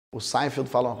O Seinfeld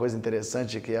fala uma coisa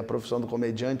interessante, que a profissão do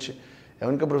comediante é a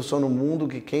única profissão no mundo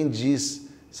que quem diz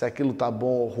se aquilo tá bom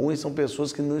ou ruim são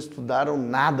pessoas que não estudaram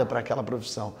nada para aquela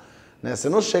profissão. Né? Você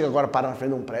não chega agora, para na frente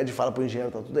de um prédio e fala para o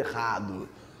engenheiro, tá tudo errado.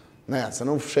 Né? Você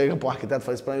não chega para o arquiteto e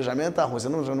fala, esse planejamento tá ruim. Você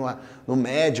não chega no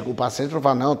médico, o paciente não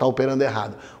fala, não, tá operando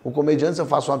errado. O comediante, se eu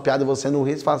faço uma piada e você não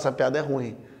ri, você fala, essa piada é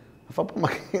ruim. Eu falo, pô,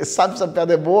 mas quem sabe se essa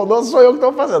piada é boa? Não sou eu que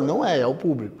estou fazendo. Não é o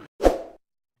público.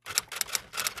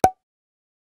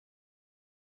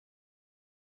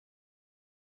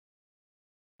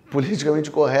 Politicamente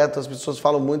correto, as pessoas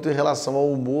falam muito em relação ao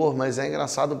humor, mas é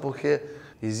engraçado porque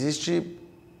existe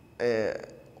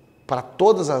para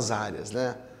todas as áreas,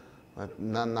 né?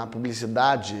 Na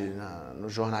publicidade, no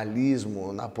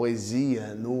jornalismo, na poesia,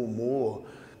 no humor,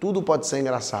 tudo pode ser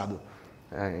engraçado.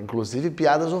 Inclusive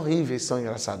piadas horríveis são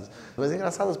engraçadas. Mas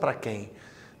engraçadas para quem?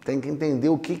 Tem que entender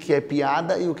o que é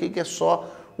piada e o que é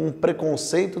só um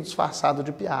preconceito disfarçado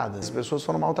de piada. As pessoas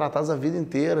foram maltratadas a vida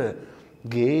inteira.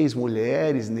 Gays,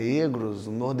 mulheres, negros,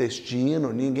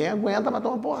 nordestino, ninguém aguenta matar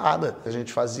uma porrada. A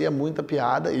gente fazia muita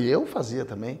piada, e eu fazia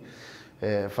também,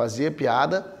 fazia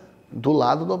piada do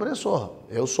lado do opressor.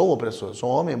 Eu sou o opressor, eu sou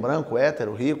um homem branco,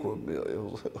 hétero, rico,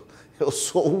 eu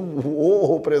sou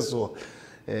o opressor.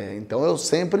 Então eu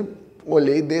sempre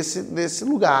olhei desse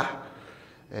lugar.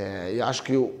 E acho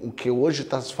que o que hoje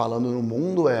está se falando no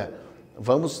mundo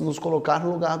vamos nos colocar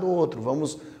no lugar do outro,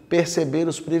 vamos perceber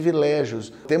os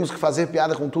privilégios. Temos que fazer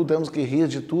piada com tudo, temos que rir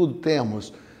de tudo,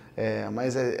 temos.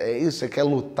 Mas é isso, você quer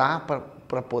lutar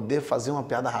para poder fazer uma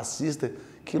piada racista?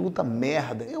 Que luta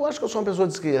merda. Eu acho que eu sou uma pessoa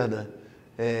de esquerda.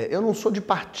 Eu não sou de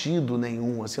partido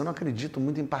nenhum, assim, eu não acredito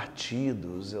muito em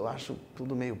partidos, eu acho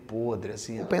tudo meio podre,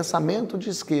 assim. O pensamento de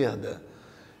esquerda,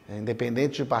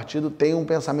 independente de partido, tem um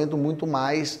pensamento muito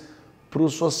mais pro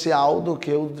social do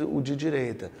que o de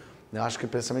direita. Eu acho que o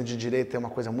pensamento de direita é uma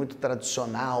coisa muito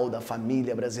tradicional da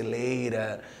família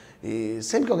brasileira. E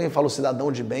sempre que alguém fala o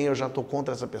cidadão de bem, eu já estou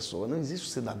contra essa pessoa. Não existe o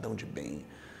cidadão de bem.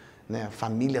 Né?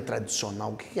 Família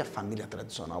tradicional. O que é a família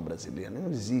tradicional brasileira? Não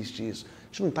existe isso. A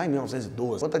gente não está em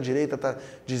 1912. Enquanto a direita está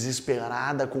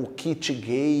desesperada com o kit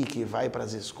gay que vai para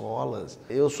as escolas,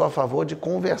 eu sou a favor de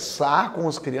conversar com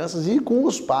as crianças e com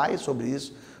os pais sobre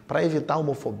isso, para evitar a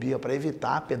homofobia, para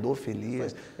evitar a pedofilia.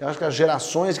 Eu acho que as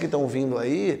gerações que estão vindo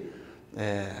aí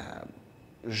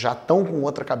já estão com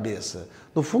outra cabeça.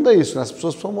 No fundo é isso, né? As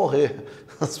pessoas precisam morrer.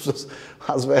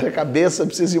 As velhas cabeças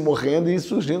precisam ir morrendo e ir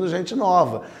surgindo gente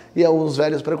nova. E os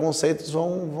velhos preconceitos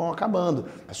vão acabando.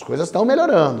 As coisas estão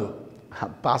melhorando. A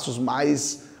passos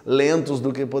mais lentos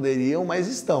do que poderiam, mas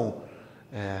estão.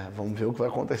 Vamos ver o que vai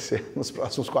acontecer nos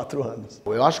próximos 4 anos.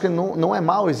 Eu acho que não é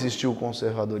mal existir o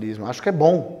conservadorismo. Eu acho que é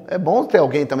bom. É bom ter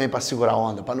alguém também para segurar a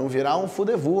onda, para não virar um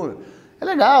fudevu. É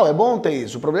legal, é bom ter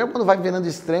isso. O problema é quando vai virando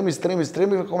extremo e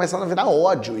vai começando a virar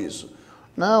ódio isso.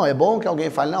 Não, é bom que alguém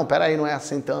fale, não, peraí, não é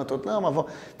assim tanto. Não, mas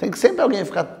tem que sempre alguém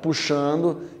ficar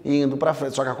puxando e indo para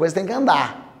frente. Só que a coisa tem que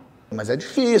andar. Mas é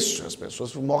difícil, as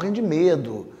pessoas morrem de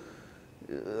medo.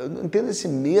 Eu não entendo esse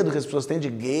medo que as pessoas têm de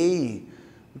gay.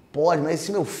 Pode, mas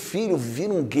se meu filho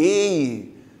vira um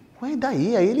gay, ué,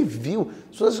 daí? Aí ele viu.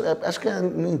 As pessoas acho que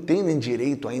não entendem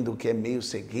direito ainda o que é meio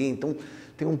ser gay, então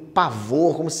tem um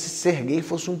pavor, como se ser gay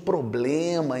fosse um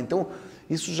problema. Então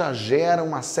isso já gera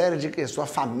uma série de questões.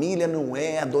 A família não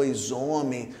é 2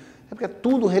 homens. É porque é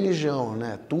tudo religião,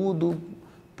 né? Tudo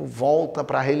volta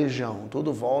para a religião,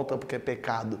 tudo volta porque é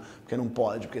pecado, porque não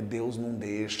pode, porque Deus não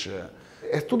deixa.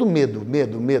 É tudo medo,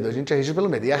 a gente é regido pelo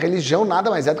medo. E a religião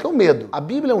nada mais é do que o medo. A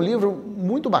Bíblia é um livro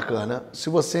muito bacana, se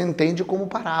você entende como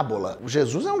parábola. O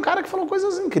Jesus é um cara que falou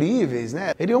coisas incríveis,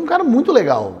 né? Ele é um cara muito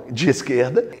legal, de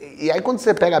esquerda. E aí quando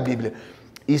você pega a Bíblia,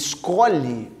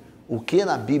 escolhe o que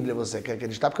na Bíblia você quer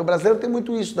acreditar, porque o brasileiro tem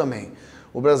muito isso também.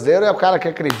 O brasileiro é o cara que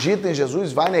acredita em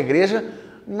Jesus, vai na igreja,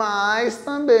 mas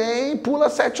também pula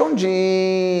 7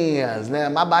 ondinhas, né?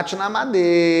 Mas bate na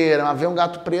madeira, mas vê um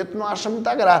gato preto e não acha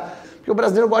muita graça. Porque o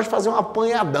brasileiro gosta de fazer um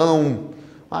apanhadão,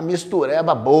 uma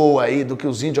mistureba boa aí do que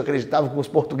os índios acreditavam, que os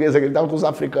portugueses acreditavam, que os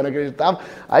africanos acreditavam,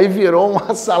 aí virou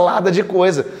uma salada de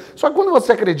coisa. Só que quando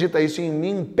você acredita isso e me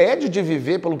impede de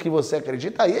viver pelo que você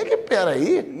acredita, aí é que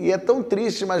peraí. E é tão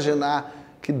triste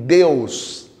imaginar que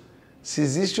Deus, se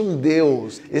existe um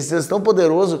Deus, esse Deus tão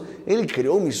poderoso, ele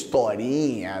criou uma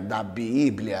historinha da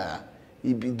Bíblia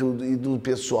e do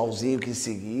pessoalzinho que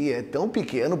seguia. É tão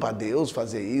pequeno para Deus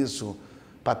fazer isso.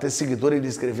 Para ter seguidor ele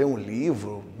escreveu um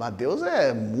livro, mas Deus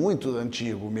é muito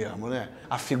antigo mesmo, né?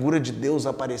 A figura de Deus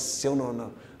apareceu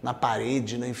na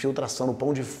parede, na infiltração, no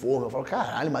pão de forma. Eu falo,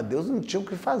 caralho, mas Deus não tinha o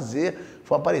que fazer.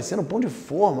 Foi aparecer no pão de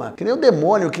forma. Que nem o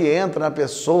demônio que entra na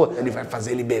pessoa, ele vai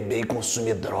fazer ele beber e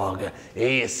consumir droga.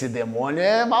 Esse demônio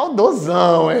é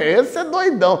maldosão, esse é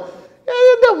doidão. E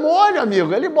aí o demônio,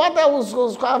 amigo, ele bota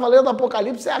os cavaleiros do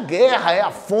Apocalipse, é a guerra, é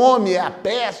a fome, é a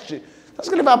peste. Acho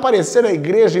que ele vai aparecer na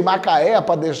igreja em Macaé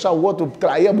para deixar o outro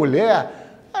trair a mulher?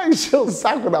 Aí encher o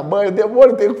saco da mãe, o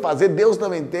demônio tem o que fazer, Deus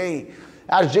também tem.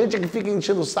 A gente é que fica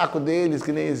enchendo o saco deles,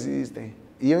 que nem existem.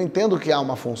 E eu entendo que há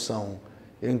uma função,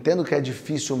 eu entendo que é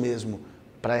difícil mesmo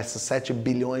para essas 7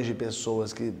 bilhões de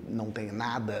pessoas que não têm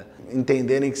nada,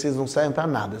 entenderem que vocês não servem para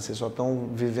nada, vocês só estão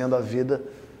vivendo a vida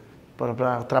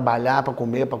para trabalhar, para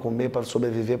comer, para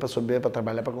sobreviver, para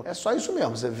trabalhar, para comer. É só isso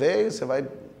mesmo, você veio, você vai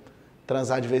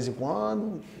transar de vez em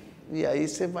quando, e aí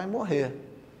você vai morrer.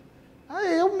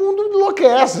 Aí o mundo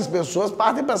enlouquece, as pessoas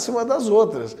partem para cima das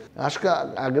outras. Acho que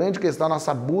a grande questão, a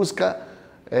nossa busca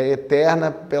é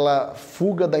eterna pela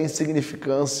fuga da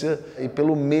insignificância e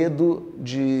pelo medo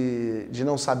de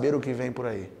não saber o que vem por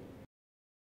aí.